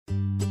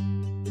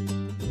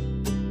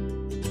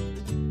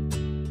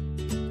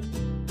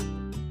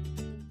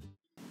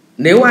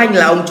Nếu anh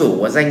là ông chủ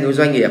của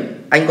doanh nghiệp,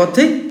 anh có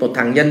thích một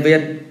thằng nhân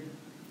viên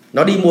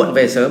nó đi muộn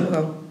về sớm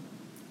không?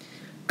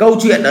 Câu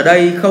chuyện ở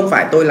đây không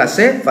phải tôi là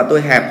sếp và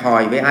tôi hẹp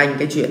hòi với anh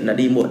cái chuyện là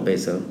đi muộn về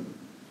sớm,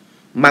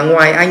 mà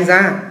ngoài anh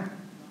ra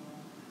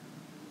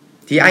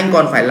thì anh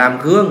còn phải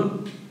làm gương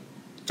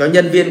cho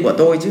nhân viên của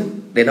tôi chứ,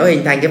 để nó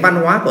hình thành cái văn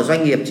hóa của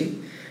doanh nghiệp chứ.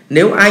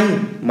 Nếu anh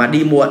mà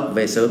đi muộn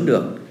về sớm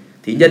được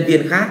thì nhân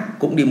viên khác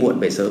cũng đi muộn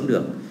về sớm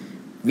được.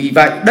 Vì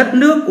vậy đất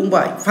nước cũng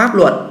vậy, pháp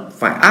luật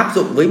phải áp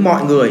dụng với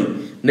mọi người.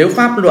 Nếu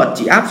pháp luật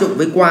chỉ áp dụng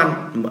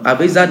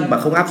với dân mà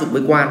không áp dụng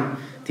với quan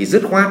thì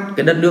dứt khoát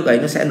cái đất nước ấy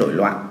nó sẽ nổi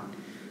loạn.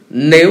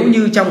 Nếu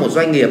như trong một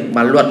doanh nghiệp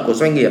mà luật của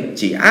doanh nghiệp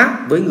chỉ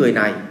áp với người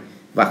này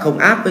và không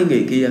áp với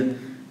người kia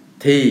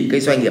thì cái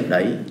doanh nghiệp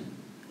đấy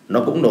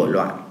nó cũng nổi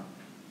loạn,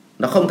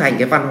 nó không thành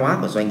cái văn hóa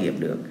của doanh nghiệp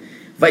được.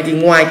 Vậy thì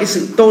ngoài cái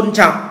sự tôn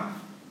trọng,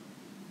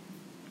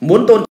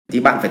 muốn tôn thì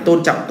bạn phải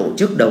tôn trọng tổ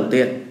chức đầu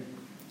tiên.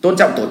 Tôn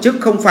trọng tổ chức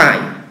không phải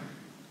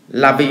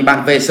là vì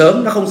bạn về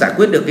sớm nó không giải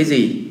quyết được cái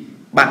gì,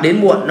 bạn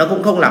đến muộn nó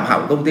cũng không làm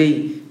hỏng công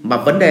ty, mà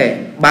vấn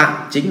đề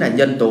bạn chính là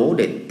nhân tố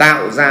để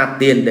tạo ra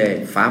tiền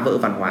đề phá vỡ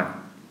văn hóa.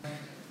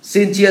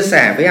 Xin chia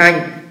sẻ với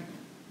anh,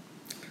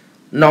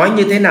 nói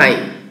như thế này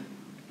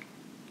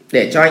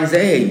để cho anh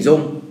dễ hình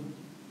dung.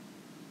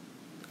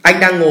 Anh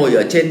đang ngồi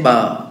ở trên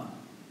bờ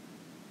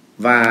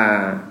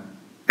và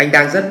anh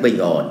đang rất bình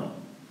ổn.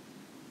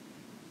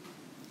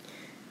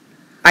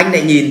 Anh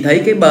lại nhìn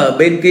thấy cái bờ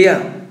bên kia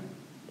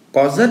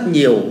có rất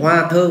nhiều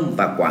hoa thơm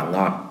và quả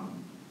ngọt,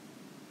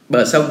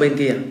 bờ sông bên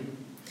kia.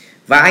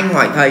 Và anh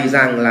hỏi thầy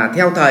rằng là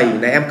theo thầy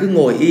là em cứ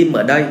ngồi im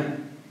ở đây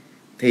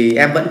thì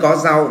em vẫn có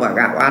rau và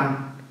gạo ăn,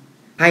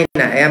 hay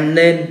là em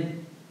nên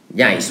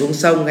nhảy xuống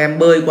sông, em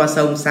bơi qua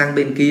sông sang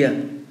bên kia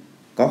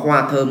có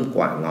hoa thơm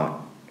quả ngọt?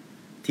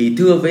 Thì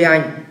thưa với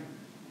anh,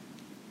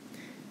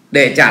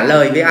 để trả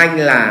lời với anh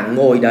là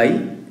ngồi đấy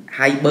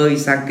hay bơi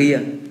sang kia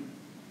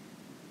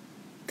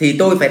thì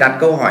tôi phải đặt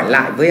câu hỏi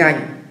lại với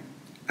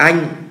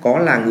anh có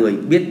là người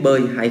biết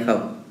bơi hay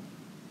không?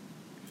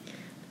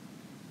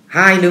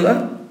 Hai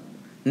nữa,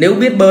 nếu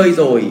biết bơi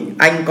rồi,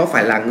 anh có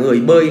phải là người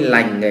bơi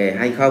lành nghề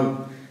hay không?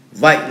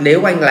 Vậy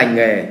nếu anh lành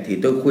nghề thì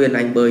tôi khuyên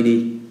anh bơi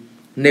đi.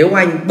 Nếu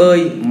anh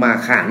bơi mà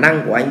khả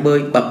năng của anh bơi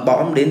bập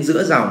bõm đến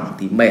giữa dòng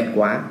thì mệt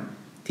quá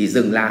thì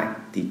dừng lại,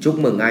 thì chúc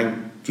mừng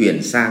anh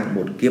chuyển sang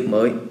một kiếp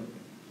mới.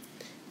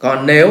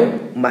 Còn nếu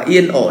mà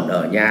yên ổn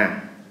ở nhà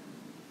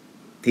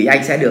thì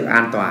anh sẽ được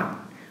an toàn.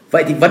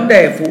 Vậy thì vấn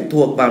đề phụ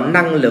thuộc vào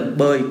năng lực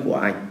bơi của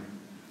anh.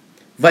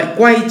 Vậy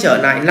quay trở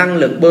lại, năng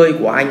lực bơi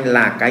của anh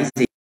là cái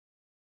gì?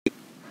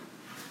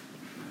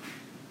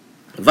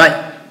 Vậy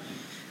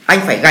anh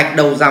phải gạch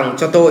đầu dòng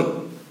cho tôi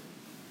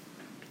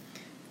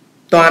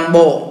toàn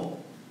bộ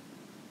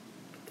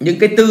những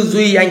cái tư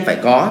duy anh phải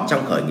có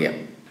trong khởi nghiệp,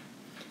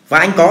 và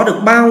anh có được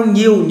bao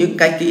nhiêu những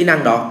cái kỹ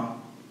năng đó,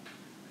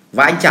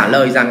 và anh trả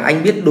lời rằng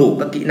anh biết đủ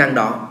các kỹ năng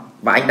đó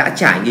và anh đã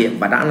trải nghiệm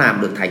và đã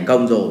làm được thành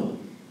công rồi,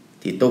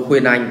 thì tôi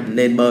khuyên anh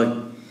nên bơi.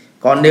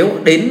 Còn nếu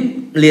đến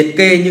liệt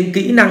kê những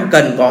kỹ năng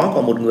cần có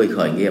của một người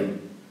khởi nghiệp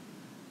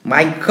mà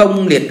anh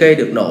không liệt kê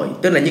được nổi,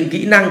 tức là những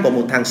kỹ năng của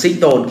một thằng sinh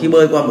tồn khi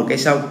bơi qua một cái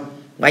sông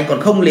mà anh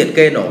còn không liệt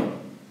kê nổi,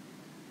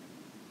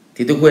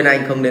 thì tôi khuyên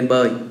anh không nên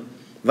bơi.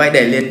 Vậy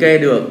để liệt kê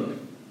được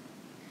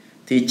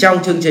thì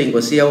trong chương trình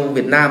của CEO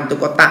Việt Nam tôi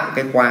có tặng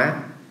cái khóa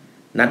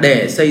là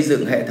để xây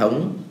dựng hệ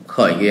thống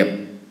khởi nghiệp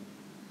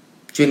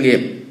chuyên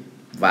nghiệp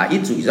và ít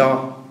rủi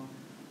ro,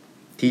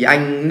 thì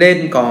anh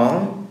nên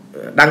có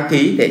đăng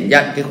ký để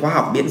nhận cái khóa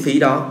học miễn phí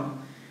đó,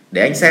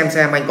 để anh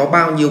xem anh có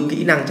bao nhiêu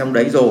kỹ năng trong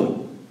đấy rồi,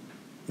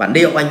 và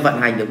liệu anh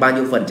vận hành được bao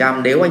nhiêu phần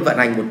trăm. Nếu anh vận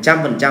hành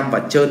 100%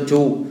 và trơn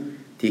tru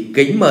thì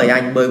kính mời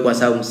anh bơi qua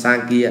sông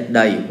sang kia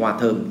đầy hoa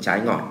thơm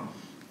trái ngọt.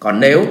 Còn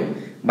nếu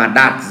mà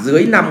đạt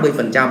dưới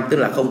 50%, tức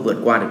là không vượt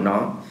qua được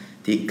nó,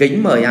 thì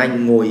kính mời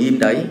anh ngồi im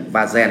đấy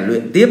và rèn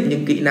luyện tiếp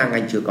những kỹ năng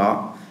anh chưa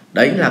có.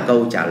 Đấy là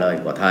câu trả lời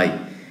của thầy.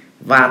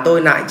 Và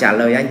tôi lại trả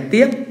lời anh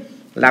tiếp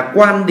là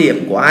quan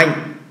điểm của anh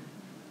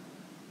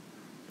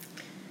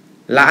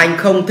là anh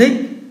không thích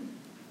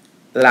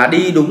là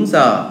đi đúng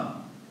giờ,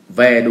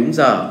 về đúng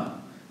giờ,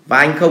 và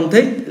anh không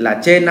thích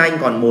là trên anh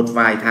còn một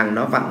vài thằng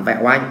nó vặn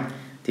vẹo anh.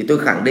 Thì tôi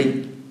khẳng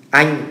định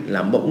anh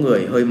là mẫu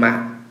người hơi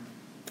mạng.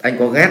 Anh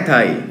có ghét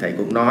thầy, thầy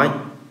cũng nói.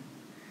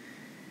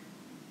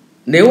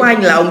 Nếu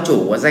anh là ông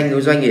chủ của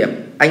doanh nghiệp,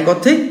 anh có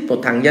thích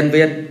một thằng nhân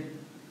viên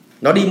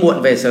nó đi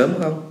muộn về sớm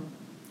không?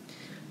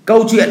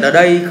 Câu chuyện ở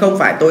đây không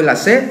phải tôi là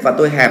sếp và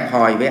tôi hẹp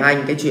hòi với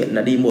anh cái chuyện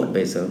là đi muộn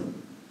về sớm,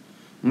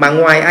 mà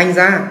ngoài anh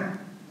ra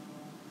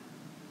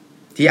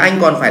thì anh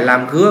còn phải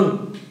làm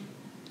gương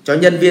cho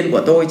nhân viên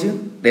của tôi chứ,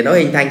 để nó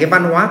hình thành cái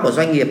văn hóa của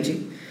doanh nghiệp chứ.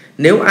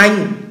 Nếu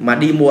anh mà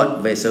đi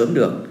muộn về sớm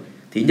được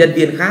thì nhân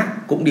viên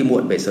khác cũng đi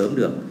muộn về sớm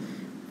được.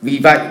 Vì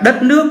vậy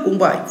đất nước cũng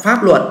vậy,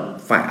 pháp luật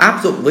phải áp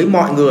dụng với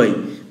mọi người.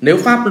 Nếu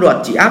pháp luật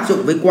chỉ áp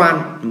dụng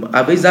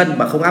với dân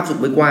mà không áp dụng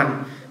với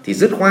quan thì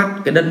dứt khoát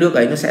cái đất nước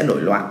ấy nó sẽ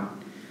nổi loạn.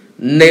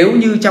 Nếu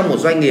như trong một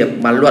doanh nghiệp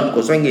mà luật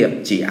của doanh nghiệp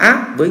chỉ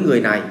áp với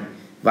người này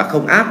và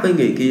không áp với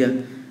người kia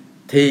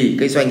thì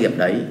cái doanh nghiệp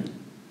đấy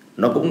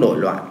nó cũng nổi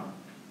loạn,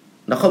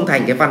 nó không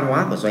thành cái văn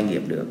hóa của doanh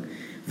nghiệp được.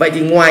 Vậy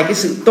thì ngoài cái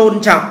sự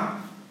tôn trọng,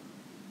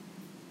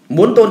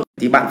 muốn tôn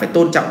thì bạn phải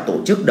tôn trọng tổ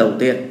chức đầu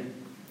tiên.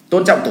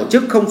 Tôn trọng tổ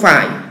chức không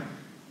phải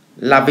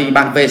là vì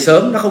bạn về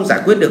sớm nó không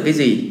giải quyết được cái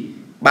gì,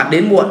 bạn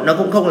đến muộn nó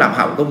cũng không làm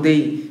hỏng công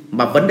ty,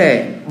 mà vấn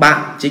đề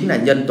bạn chính là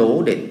nhân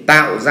tố để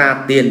tạo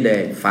ra tiền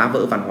đề phá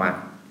vỡ văn hóa.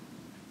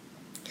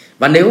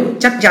 Và nếu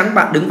chắc chắn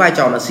bạn đứng vai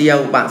trò là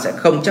CEO, bạn sẽ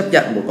không chấp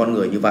nhận một con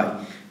người như vậy.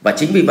 Và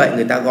chính vì vậy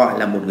người ta gọi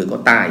là một người có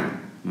tài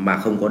mà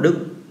không có đức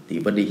thì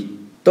vẫn đi.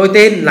 Tôi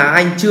tin là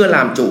anh chưa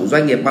làm chủ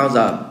doanh nghiệp bao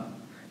giờ.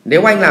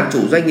 Nếu anh làm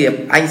chủ doanh nghiệp,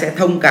 anh sẽ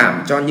thông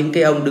cảm cho những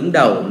cái ông đứng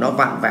đầu nó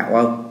vặn vẹo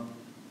ông,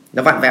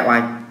 nó vặn vẹo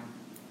anh.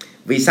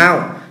 Vì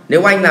sao?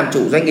 Nếu anh làm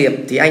chủ doanh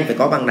nghiệp thì anh phải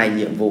có bằng này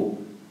nhiệm vụ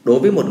đối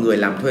với một người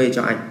làm thuê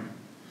cho anh.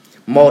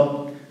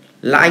 Một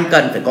là anh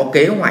cần phải có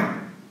kế hoạch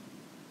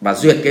và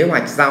duyệt kế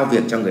hoạch giao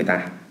việc cho người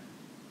ta.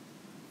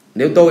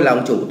 Nếu tôi là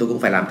ông chủ tôi cũng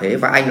phải làm thế,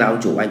 và anh là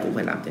ông chủ anh cũng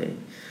phải làm thế.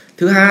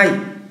 Thứ hai,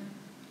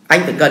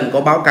 anh phải cần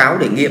có báo cáo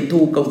để nghiệm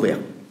thu công việc.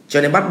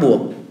 Cho nên bắt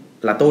buộc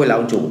là tôi là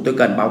ông chủ, tôi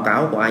cần báo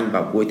cáo của anh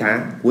vào cuối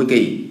tháng, cuối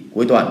kỳ,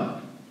 cuối tuần.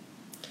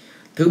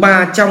 Thứ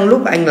ba, trong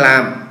lúc anh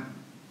làm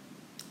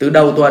từ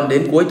đầu tuần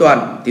đến cuối tuần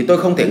thì tôi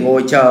không thể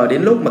ngồi chờ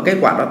đến lúc mà kết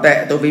quả nó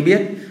tệ tôi mới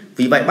biết.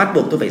 Vì vậy bắt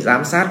buộc tôi phải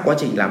giám sát quá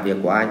trình làm việc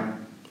của anh.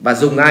 Và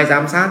dùng ai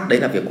giám sát, đấy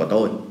là việc của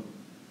tôi.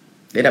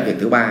 Đấy là việc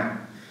thứ ba.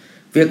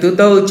 Việc thứ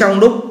tư, trong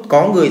lúc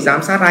có người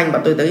giám sát anh mà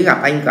tôi thấy gặp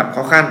anh gặp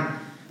khó khăn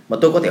mà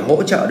tôi có thể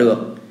hỗ trợ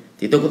được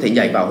thì tôi có thể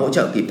nhảy vào hỗ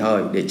trợ kịp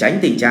thời để tránh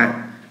tình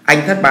trạng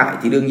anh thất bại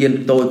thì đương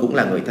nhiên tôi cũng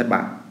là người thất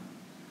bại.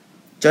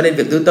 Cho nên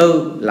việc thứ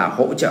tư là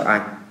hỗ trợ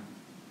anh.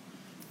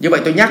 Như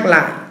vậy tôi nhắc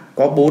lại,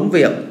 có 4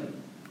 việc.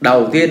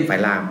 Đầu tiên phải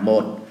làm: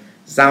 1.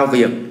 Giao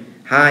việc,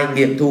 2.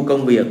 Nghiệm thu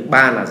công việc,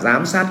 3. là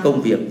giám sát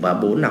công việc, và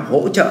 4. là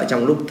hỗ trợ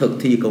trong lúc thực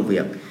thi công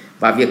việc.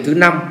 Và việc thứ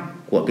 5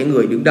 của cái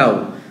người đứng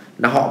đầu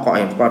là họ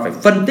còn phải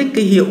phân tích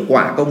cái hiệu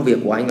quả công việc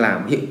của anh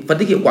làm, phân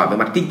tích hiệu quả về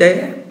mặt kinh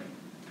tế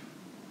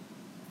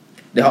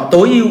để họ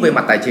tối ưu về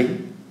mặt tài chính.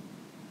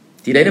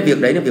 Thì đấy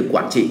là việc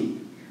quản trị.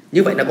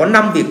 Như vậy là có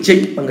 5 việc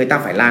chính mà người ta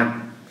phải làm.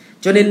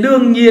 Cho nên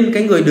đương nhiên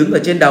cái người đứng ở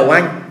trên đầu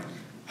anh,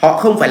 họ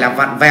không phải là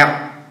vặn vẹo,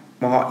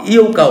 mà họ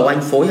yêu cầu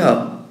anh phối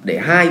hợp để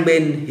hai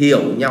bên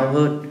hiểu nhau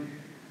hơn,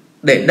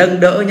 để nâng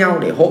đỡ nhau,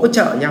 để hỗ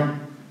trợ nhau.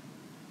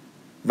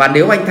 Và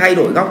nếu anh thay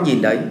đổi góc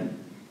nhìn đấy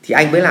thì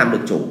anh mới làm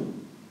được chủ.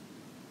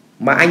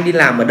 Mà anh đi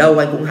làm ở đâu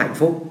anh cũng hạnh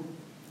phúc.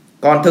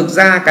 Còn thực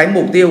ra cái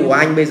mục tiêu của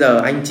anh bây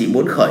giờ, anh chỉ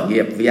muốn khởi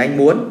nghiệp vì anh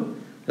muốn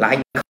là anh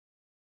không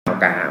nào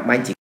cả, mà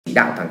anh chỉ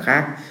đạo thằng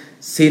khác.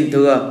 Xin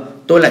thưa,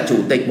 tôi là chủ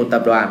tịch một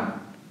tập đoàn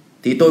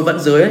thì tôi vẫn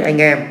dưới anh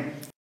em,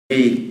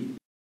 thì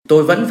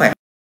tôi vẫn phải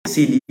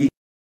xin ý.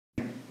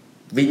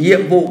 Vì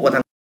nhiệm vụ của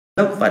thằng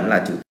đốc vẫn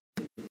là chủ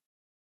tịch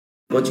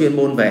có chuyên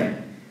môn về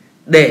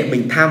để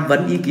mình tham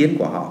vấn ý kiến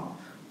của họ,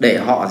 để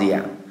họ gì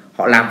ạ?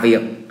 Họ làm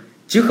việc,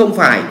 chứ không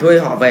phải thuê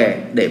họ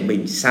về để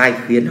mình sai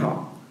khiến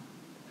họ.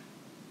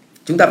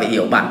 Chúng ta phải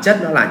hiểu bản chất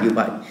nó là như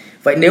vậy.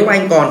 Vậy nếu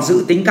anh còn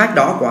giữ tính cách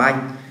đó của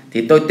anh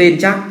thì tôi tin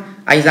chắc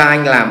anh ra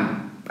anh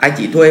làm, anh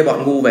chỉ thuê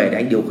bọn ngu về để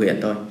anh điều khiển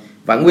thôi.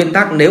 Và nguyên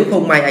tắc nếu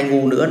không may anh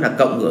ngu nữa là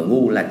cộng ngửa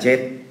ngu là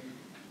chết.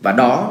 Và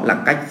đó là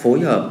cách phối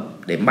hợp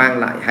để mang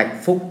lại hạnh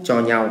phúc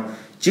cho nhau,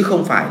 chứ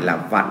không phải là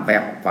vặn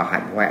vẹo và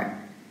hạnh hoẹ.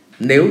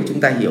 Nếu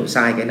chúng ta hiểu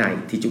sai cái này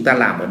thì chúng ta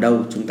làm ở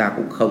đâu chúng ta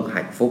cũng không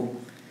hạnh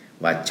phúc.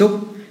 Và chúc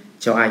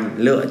cho anh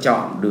lựa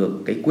chọn được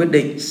cái quyết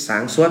định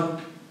sáng suốt,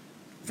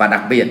 và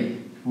đặc biệt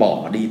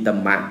bỏ đi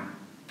tâm mạng.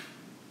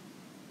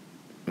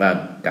 Vâng,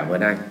 cảm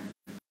ơn anh.